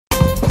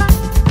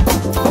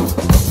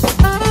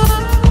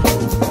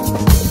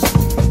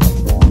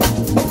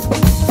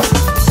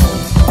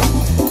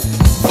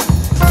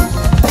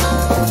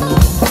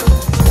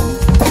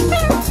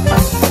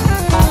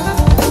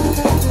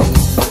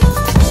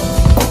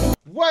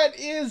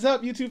is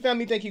up, YouTube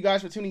family? Thank you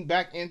guys for tuning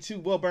back into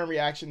Wilburn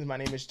Reactions. My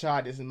name is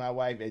Chod. This is my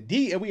wife,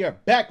 D, and we are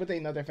back with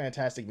another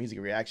fantastic music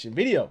reaction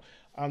video.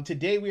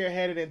 Today we are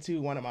headed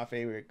into one of my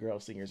favorite girl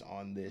singers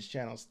on this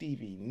channel.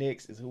 Stevie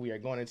Nicks is who we are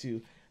going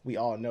into. We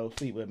all know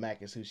Fleetwood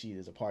Mac is who she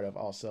is a part of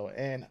also,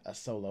 and a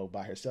solo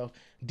by herself.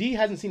 D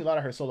hasn't seen a lot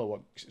of her solo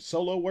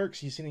work.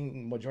 She's seen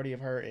the majority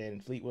of her in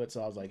Fleetwood,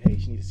 so I was like, hey,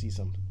 she needs to see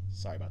some,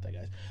 sorry about that,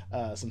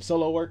 guys, some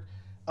solo work.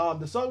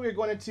 The song we're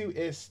going into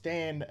is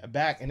Stand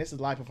Back, and this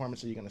is live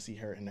performance, so you're going to see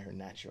her in her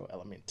natural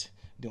element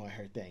doing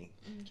her thing.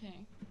 Okay.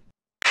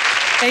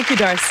 Thank you,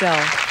 Darcel.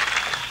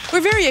 We're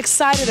very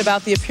excited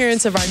about the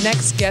appearance of our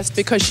next guest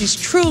because she's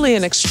truly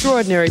an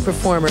extraordinary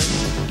performer.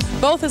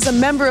 Both as a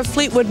member of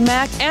Fleetwood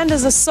Mac and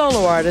as a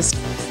solo artist,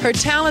 her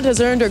talent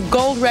has earned her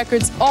gold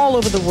records all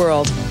over the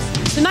world.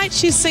 Tonight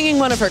she's singing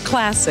one of her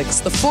classics,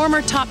 the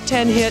former top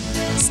 10 hit,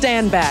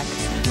 Stand Back.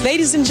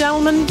 Ladies and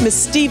gentlemen,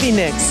 Miss Stevie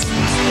Nicks.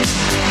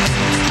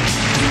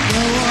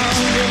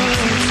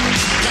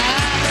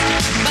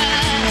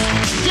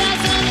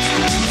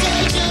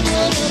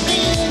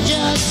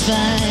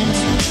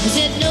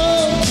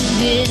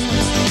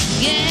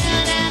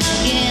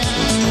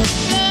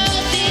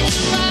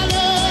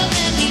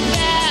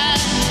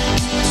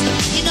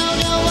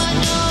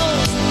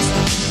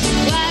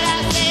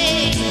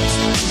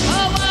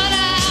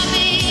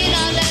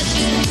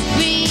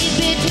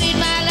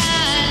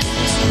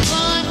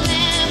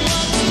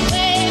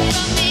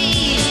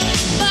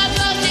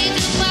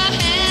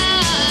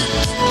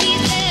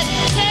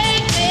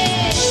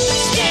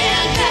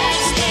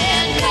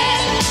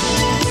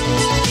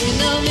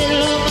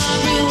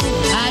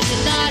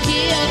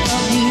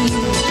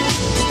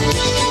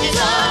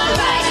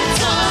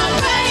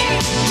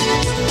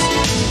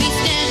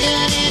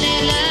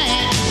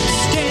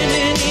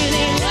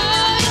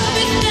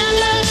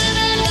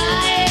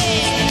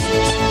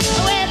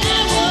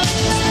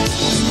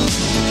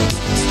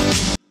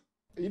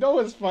 You know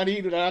what's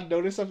funny? That I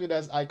noticed something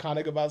that's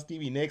iconic about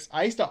Stevie Nicks.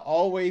 I used to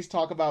always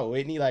talk about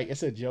Whitney, like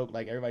it's a joke.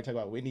 Like everybody talk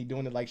about Whitney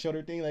doing the like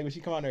shoulder thing, like when she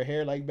come out and her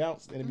hair like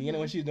bounce in the beginning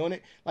when she's doing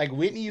it. Like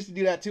Whitney used to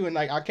do that too, and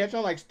like I kept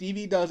on like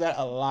Stevie does that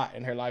a lot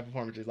in her live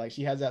performances. Like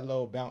she has that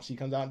little bounce she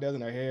comes out and does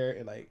in her hair,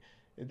 and like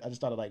I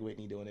just thought of like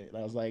Whitney doing it.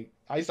 I was like,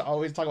 I used to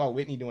always talk about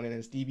Whitney doing it,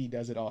 and Stevie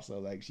does it also.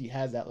 Like she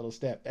has that little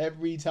step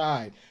every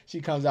time she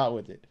comes out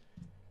with it.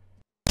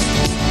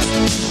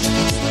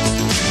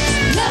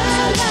 La,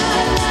 la, la,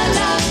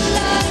 la,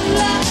 la,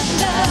 la.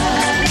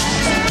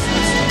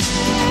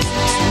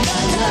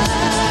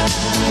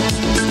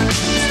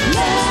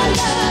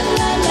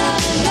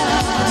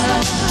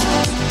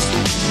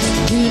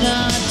 Do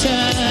not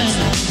turn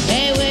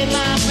away,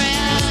 my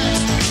friend.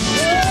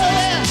 Oh,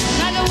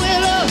 like a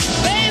willow,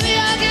 baby,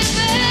 I can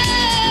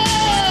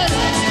bend.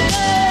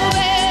 Oh,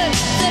 well,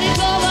 let it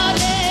go my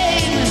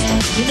name.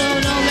 You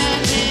don't know my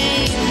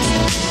name.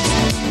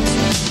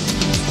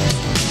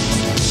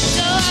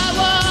 So I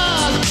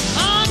walk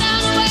on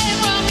down away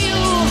from you,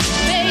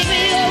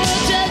 baby. Oh,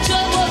 the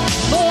trouble,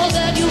 all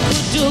that you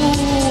could do.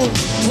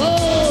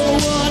 Oh,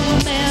 one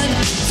man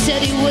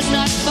said he would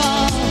not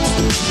fall,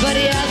 but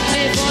he asked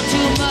me for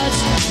too much,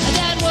 and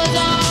that was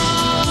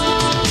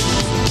all.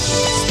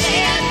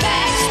 Stand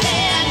back,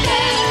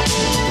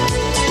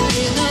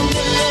 in the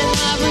middle of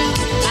my room.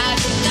 I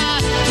could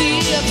not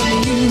hear from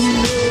you.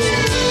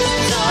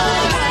 It's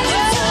alright,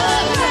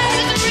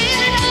 it's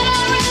really not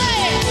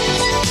alright.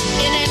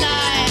 It ain't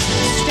lying,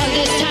 'cause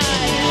it's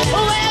time.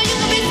 Well, you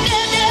can be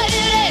standing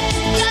in it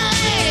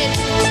tonight.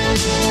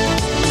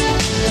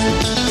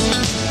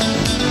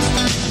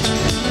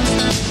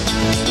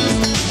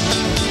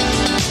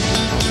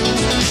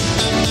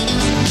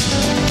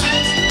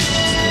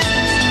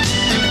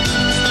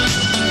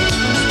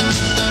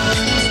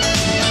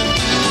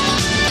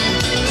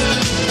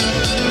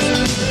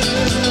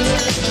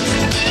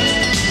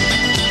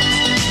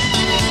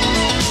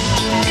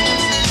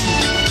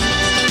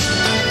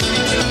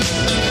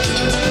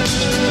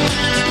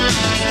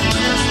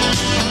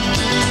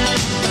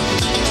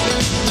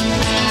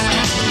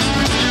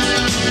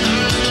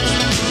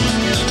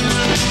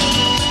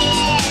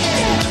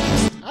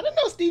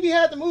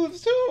 Had the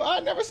moves too.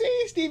 I never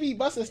seen Stevie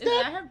bust a step. Is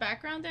that her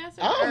background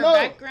dancer? I don't or know.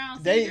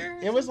 Background singer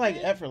It was like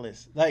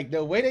effortless. Like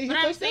the way they hit. But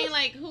I'm saying, steps.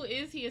 like, who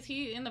is he? Is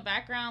he in the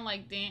background,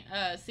 like,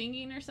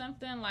 singing or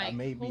something? Like,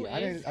 maybe I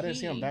didn't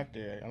see him back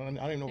there. I don't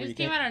even know where he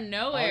came out of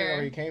nowhere. I don't know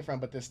where he came from,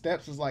 but the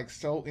steps was like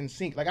so in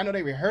sync. Like I know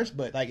they rehearsed,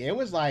 but like it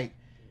was like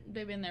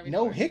they've been there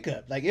before. No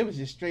hiccup. Like it was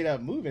just straight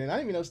up moving, and I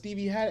didn't even know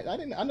Stevie had it.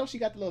 I know she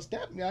got the little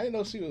step. I didn't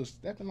know she was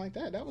stepping like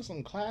that. That was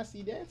some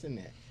classy dancing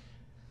there.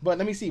 But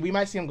let me see. We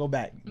might see him go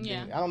back.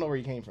 Yeah. I don't know where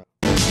he came from.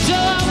 So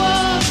I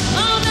walk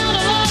on down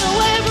the road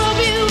away from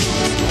you,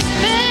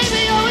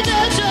 baby. Oh,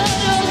 that's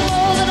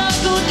more than I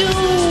could do.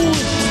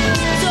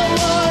 So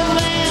one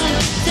man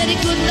said he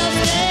could not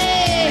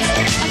stay.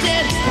 I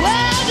said,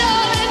 well,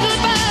 darling,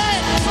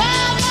 goodbye.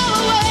 Well, go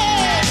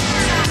away.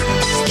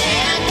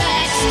 Stand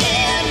back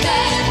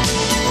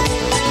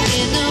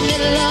in the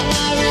middle of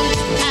my room.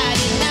 I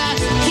did not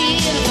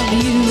hear from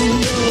you.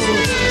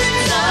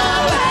 It's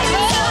alright,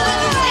 it's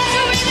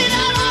really not.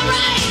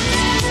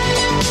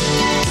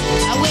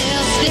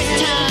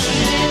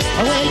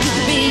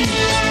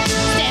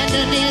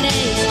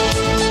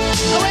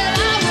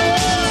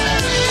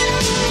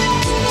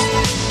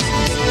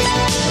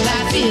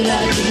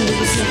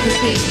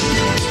 sympathy.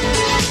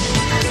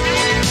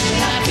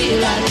 I feel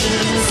like a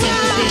little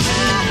sympathy.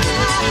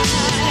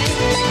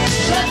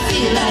 I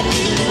feel like a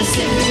little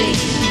sympathy.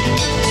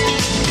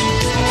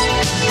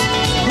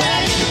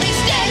 Well, you could be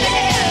standing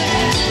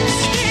here,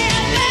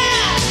 stand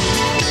back.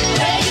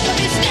 Well, you could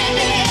be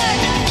standing here,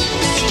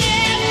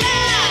 stand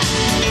back.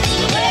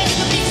 Well, you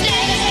could be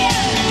standing here,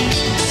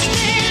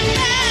 stand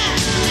back.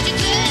 Would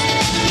you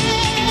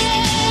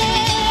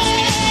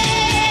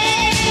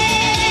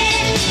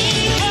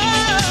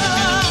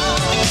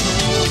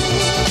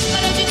why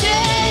don't you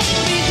take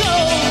me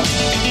home?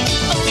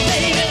 Oh,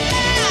 baby,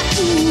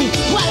 ooh,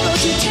 why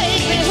don't you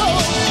take me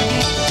home?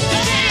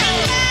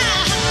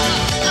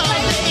 Oh,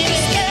 baby,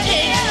 take me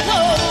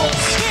home.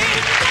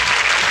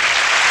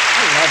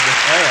 I love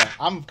this era.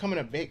 I'm becoming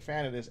a big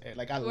fan of this era.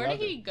 Like, I Where love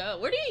did he it. go?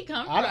 Where did he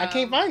come from? I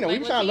can't find him. We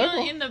Like, was trying to was look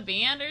he for him. in the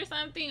band or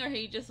something, or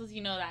he just was,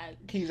 you know, that.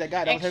 He's that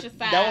guy. That was extra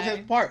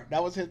his part.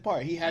 That was his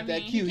part. He had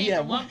that cue. He He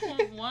came had for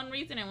one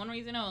reason and one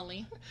reason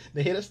only.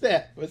 They hit a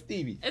step with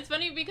Stevie. It's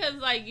funny because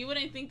like you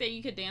wouldn't think that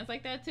you could dance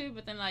like that too,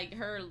 but then like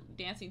her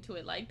dancing to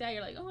it like that,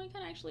 you're like, oh, it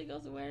kind of actually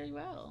goes very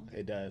well.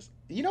 It does.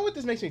 You know what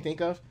this makes me think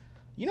of?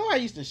 You know how I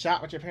used to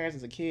shop with your parents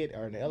as a kid,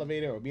 or in the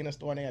elevator, or be in a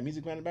store and they had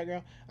music playing in the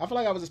background? I feel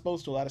like I was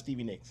exposed to a lot of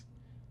Stevie Nicks.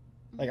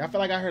 Like, I feel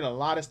like I heard a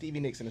lot of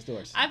Stevie Nicks in the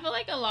stores. I feel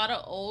like a lot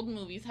of old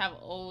movies have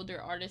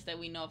older artists that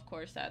we know, of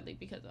course, sadly,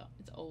 because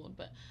it's old.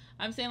 But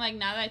I'm saying, like,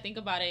 now that I think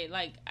about it,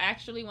 like,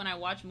 actually, when I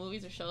watch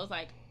movies or shows,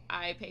 like,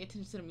 I pay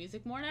attention to the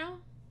music more now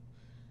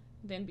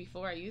than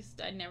before.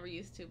 I never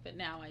used to, but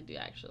now I do,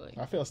 actually.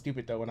 I feel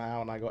stupid, though, when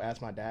I go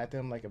ask my dad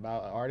them, like,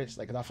 about an artist.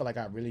 Like, 'cause I feel like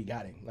I really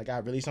got him. Like, I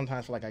really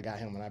sometimes feel like I got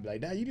him. And I'd be like,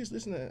 Dad, you just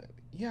listen to...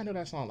 Yeah, I know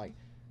that song. Like,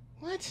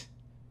 what?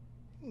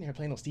 You never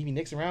play no Stevie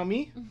Nicks around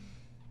me?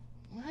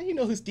 How do you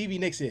know who Stevie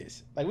Nicks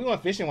is? Like, we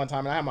went fishing one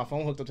time, and I had my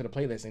phone hooked up to the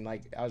playlist, and,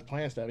 like, I was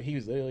playing stuff, and he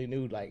was literally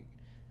new, like,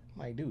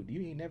 I'm like, dude,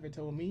 you ain't never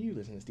told me you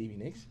listen to Stevie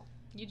Nicks.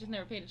 You just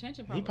never paid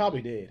attention, probably. He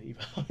probably did. He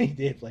probably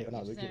did play when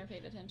I was a just kid. never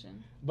paid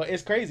attention. But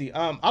it's crazy.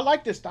 I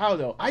like this style,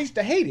 though. I used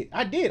to hate it.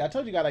 I did. I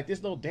told you guys, like,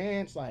 this little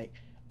dance, like,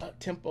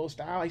 up-tempo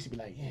style. I used to be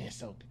like, yeah, it's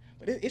so...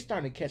 But it's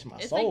starting to catch my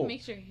soul. It's like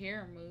makes your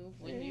hair move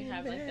when you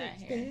have, like,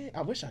 that hair.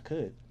 I wish I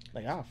could.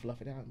 Like, I'll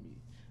fluff it out and be...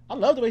 I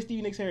love the way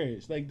Stevie Nicks' hair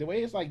is. Like, the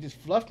way it's, like, just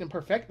fluffed and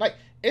perfect. Like,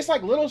 it's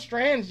like little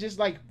strands, just,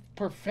 like,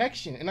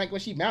 perfection. And, like, when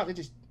she mounts, it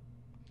just...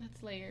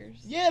 That's layers.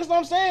 Yeah, that's what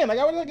I'm saying. Like,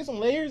 I would, like, get some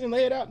layers and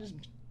lay it out. Just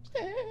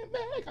stand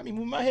back. I mean,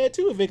 move my head,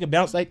 too, if it could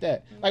bounce like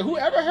that. Like,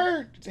 whoever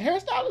her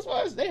hairstylist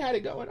was, they had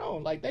it going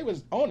on. Like, they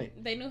was on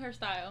it. They knew her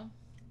style.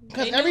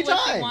 Because every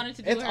time,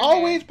 it's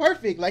always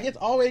perfect. Like, it's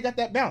always got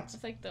that bounce.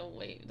 It's like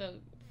the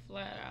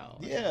flat out.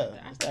 Yeah,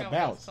 I it's forgot that what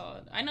bounce. it's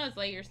called. I know it's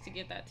layers to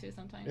get that too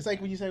sometimes. It's like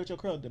when you say with your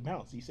curl, the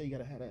bounce. You say you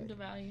gotta have that. The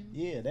volume.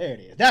 Yeah, there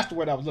it is. That's the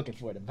word I was looking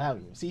for, the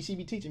volume. See, she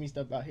be teaching me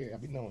stuff out here. I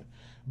be knowing.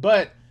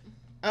 But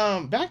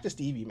back to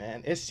Stevie,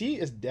 man. She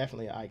is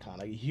definitely an icon,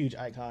 like a huge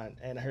icon.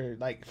 And her,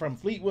 like, from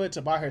Fleetwood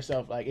to by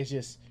herself, like, it's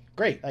just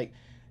great. Like,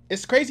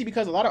 it's crazy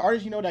because a lot of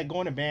artists, you know, that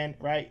go in a band,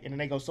 right, and then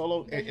they go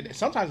solo. It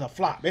sometimes a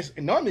flop.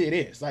 Normally it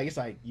is. Like, it's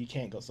like, you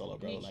can't go solo,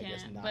 bro. Like,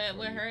 it's not. But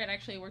with her, it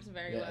actually works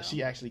very well.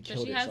 She actually killed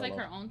it. She has solo. like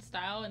her own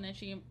style, and then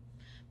she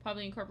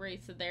probably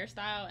incorporates their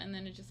style, and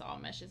then it just all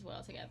meshes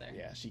well together.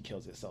 Yeah, she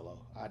kills it solo.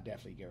 I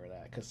definitely give her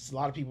that, because a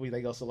lot of people,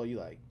 they go solo, you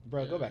like,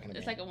 bro, go back in the band.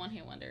 It's like a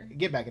one-hit wonder.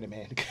 Get back in the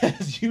band,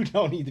 because you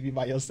don't need to be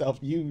by yourself.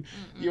 You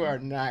are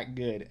not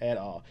good at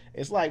all.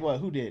 It's like, what,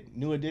 who did?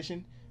 New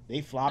Edition?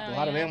 They flopped. A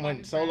lot of them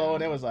went solo,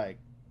 and it was like,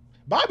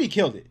 Bobby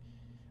killed it.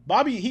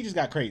 Bobby, he just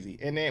got crazy.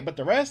 And then, but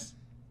the rest,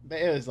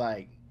 it was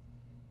like,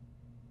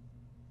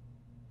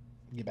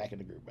 get back in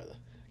the group, brother.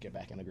 Get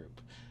back in the group.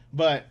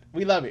 But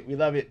we love it. We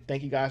love it.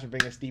 Thank you guys for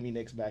bringing Stevie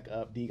Nicks back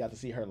up. D got to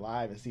see her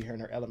live and see her in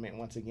her element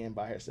once again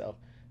by herself.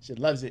 She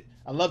loves it.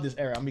 I love this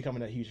era. I'm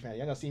becoming a huge fan.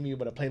 You're going to see me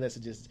with a playlist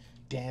of just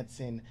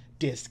dancing,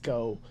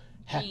 disco,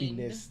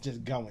 happiness,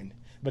 just going.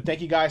 But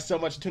thank you guys so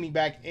much for tuning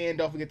back in.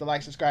 Don't forget to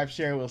like, subscribe,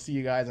 share. We'll see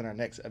you guys in our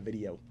next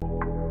video.